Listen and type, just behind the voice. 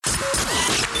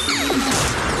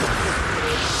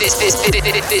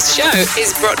This show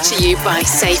is brought to you by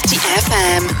Safety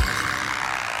FM.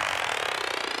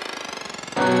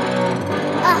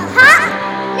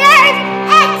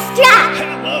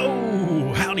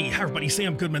 Hello, howdy, how everybody?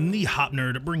 Sam Goodman, the Hop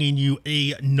Nerd, bringing you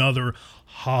another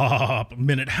Hop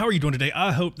Minute. How are you doing today?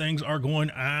 I hope things are going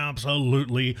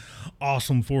absolutely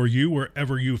awesome for you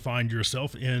wherever you find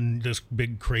yourself in this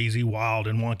big, crazy, wild,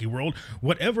 and wonky world.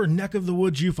 Whatever neck of the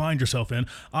woods you find yourself in,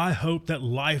 I hope that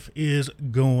life is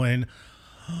going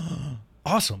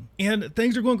awesome. And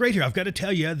things are going great here. I've got to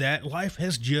tell you that life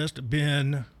has just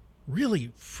been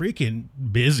really freaking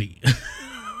busy.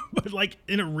 But like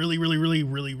in a really, really, really,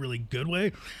 really, really good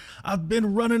way. I've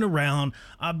been running around.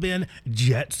 I've been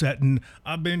jet setting.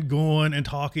 I've been going and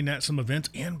talking at some events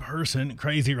in person.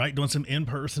 Crazy, right? Doing some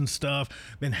in-person stuff.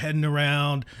 Been heading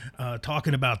around,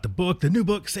 talking about the book, the new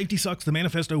book, Safety Sucks, the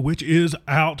Manifesto, which is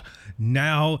out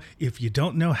now. If you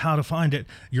don't know how to find it,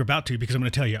 you're about to, because I'm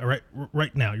going to tell you. All right,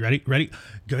 right now. You ready? Ready?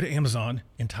 Go to Amazon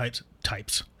and type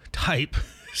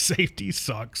Safety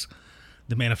Sucks,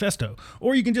 the Manifesto.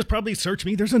 Or you can just probably search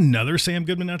me. There's another Sam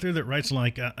Goodman out there that writes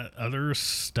like other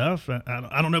stuff.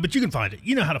 I don't know, but you can find it.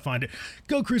 You know how to find it.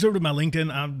 Go cruise over to my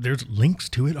LinkedIn. There's links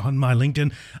to it on my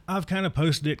LinkedIn. I've kind of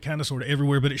posted it kind of sort of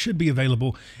everywhere, but it should be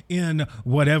available in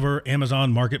whatever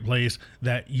Amazon marketplace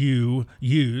that you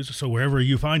use. So wherever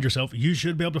you find yourself, you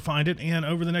should be able to find it. And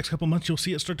over the next couple months, you'll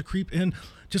see it start to creep in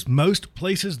just most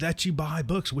places that you buy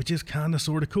books, which is kind of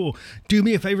sort of cool. Do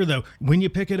me a favor though, when you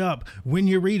pick it up, when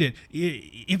you read it,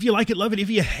 if you like it, love it. If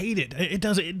you hate it,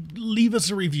 leave us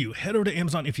a review. Head over to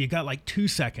Amazon. If you got like 2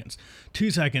 seconds,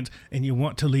 and you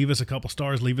want to leave us a couple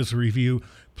stars, leave us a review.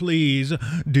 Please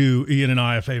do Ian and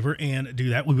I a favor and do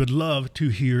that. We would love to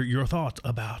hear your thoughts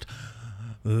about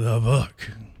the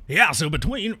book. Yeah, so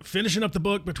between finishing up the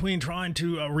book, between trying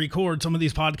to record some of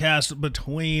these podcasts,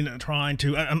 between I'm trying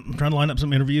to line up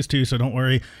some interviews too, so don't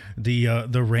worry,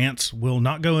 the rants will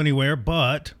not go anywhere,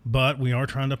 but we are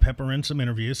trying to pepper in some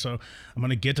interviews, so I'm going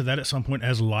to get to that at some point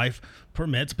as life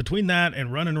permits. Between that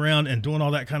and running around and doing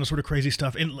all that kind of sort of crazy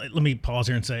stuff, and let me pause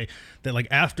here and say that like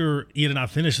after Ian and I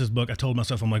finished this book, I told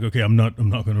myself, I'm like, okay, I'm not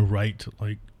going to write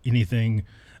like anything,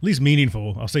 at least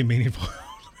meaningful. I'll say meaningful.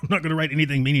 I'm not going to write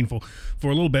anything meaningful for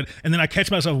a little bit. And then I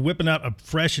catch myself whipping out a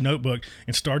fresh notebook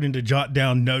and starting to jot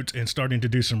down notes and starting to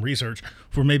do some research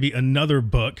for maybe another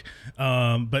book.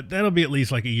 But that'll be at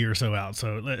least like a year or so out.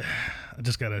 So I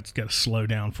just gotta slow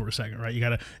down for a second, right? You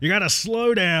gotta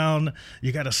slow down.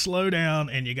 You gotta slow down,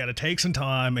 and you gotta take some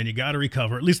time, and you gotta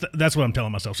recover. At least that's what I'm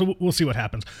telling myself. So we'll see what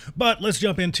happens. But let's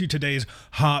jump into today's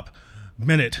Hop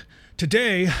Minute.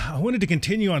 Today, I wanted to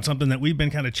continue on something that we've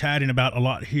been kind of chatting about a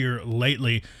lot here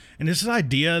lately, and it's this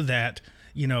idea that,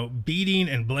 beating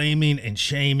and blaming and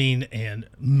shaming and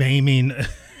maiming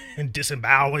and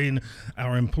disemboweling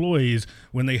our employees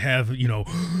when they have,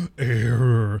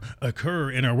 error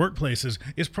occur in our workplaces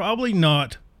is probably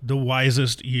not the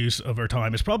wisest use of our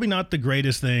time. It's probably not the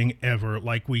greatest thing ever,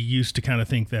 like we used to kind of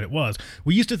think that it was.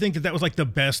 We used to think that was like the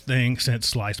best thing since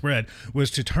sliced bread, was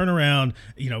to turn around,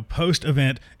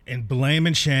 post-event and blame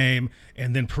and shame,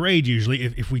 and then parade usually.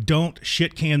 If we don't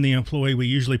shit can the employee, we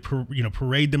usually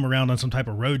parade them around on some type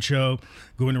of road show,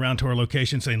 going around to our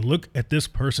location saying, look at this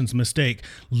person's mistake,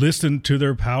 listen to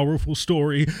their powerful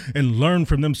story, and learn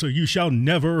from them so you shall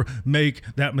never make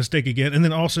that mistake again. And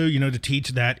then also, to teach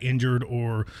that injured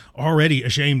or already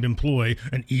ashamed employee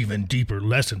an even deeper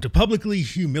lesson, to publicly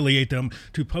humiliate them,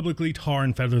 to publicly tar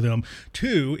and feather them,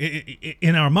 to,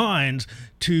 in our minds,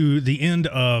 to the end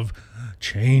of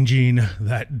changing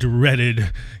that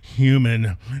dreaded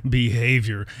human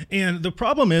behavior. And the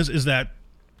problem is that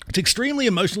it's extremely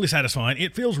emotionally satisfying.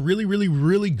 It feels really, really,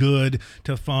 really good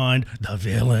to find the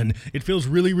villain. It feels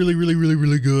really, really, really, really,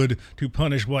 really good to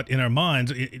punish what in our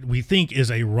minds we think is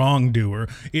a wrongdoer.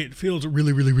 It feels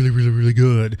really, really, really, really, really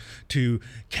good to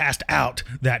cast out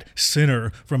that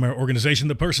sinner from our organization,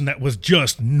 the person that was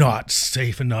just not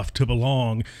safe enough to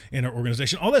belong in our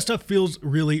organization. All that stuff feels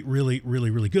really, really,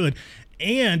 really, really good.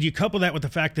 And you couple that with the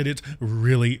fact that it's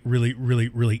really, really, really,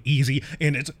 really easy,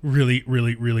 and it's really,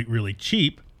 really, really, really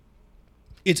cheap.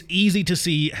 It's easy to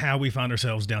see how we find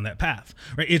ourselves down that path,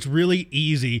 right? It's really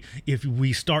easy if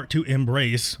we start to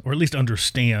embrace, or at least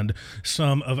understand,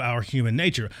 some of our human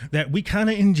nature, that we kind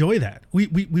of enjoy that. We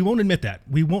won't admit that.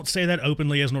 We won't say that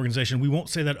openly as an organization. We won't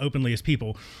say that openly as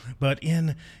people. But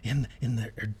in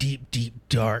the deep, deep,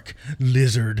 dark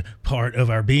lizard part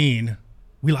of our being,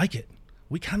 we like it.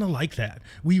 We kind of like that.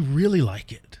 We really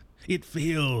like it. It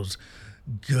feels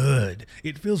good.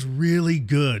 It feels really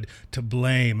good to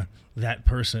blame that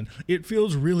person. It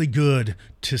feels really good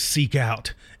to seek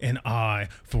out an eye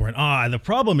for an eye. The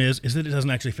problem is that it doesn't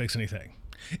actually fix anything.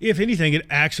 If anything, it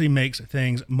actually makes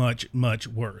things much, much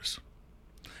worse.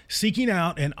 Seeking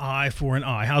out an eye for an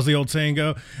eye. How's the old saying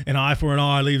go? An eye for an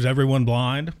eye leaves everyone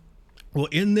blind. Well,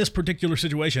 in this particular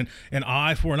situation, an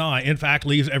eye for an eye, in fact,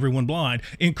 leaves everyone blind,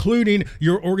 including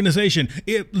your organization.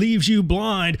 It leaves you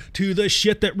blind to the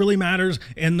shit that really matters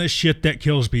and the shit that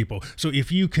kills people. So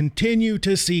if you continue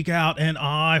to seek out an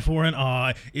eye for an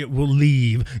eye, it will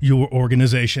leave your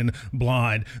organization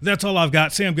blind. That's all I've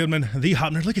got. Sam Goodman, The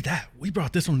Hop Nerd. Look at that. We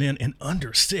brought this one in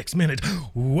under 6 minutes.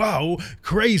 Whoa,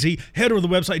 crazy. Head over to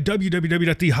the website,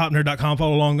 www.thehopnerd.com.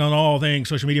 Follow along on all things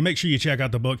social media. Make sure you check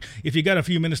out the book. If you got a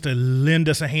few minutes to lend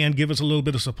us a hand, give us a little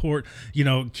bit of support,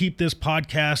 keep this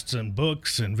podcasts and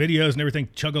books and videos and everything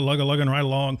chug-a-lug-a-lugging right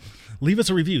along. Leave us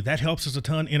a review. That helps us a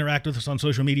ton. Interact with us on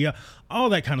social media, all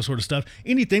that kind of sort of stuff.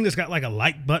 Anything that's got like a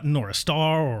like button or a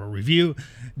star or a review,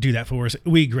 do that for us.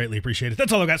 We greatly appreciate it.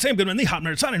 That's all I've got. Sam Goodman, The Hop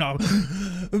Nerd, signing off.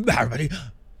 Bye, everybody.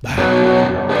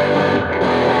 Bye.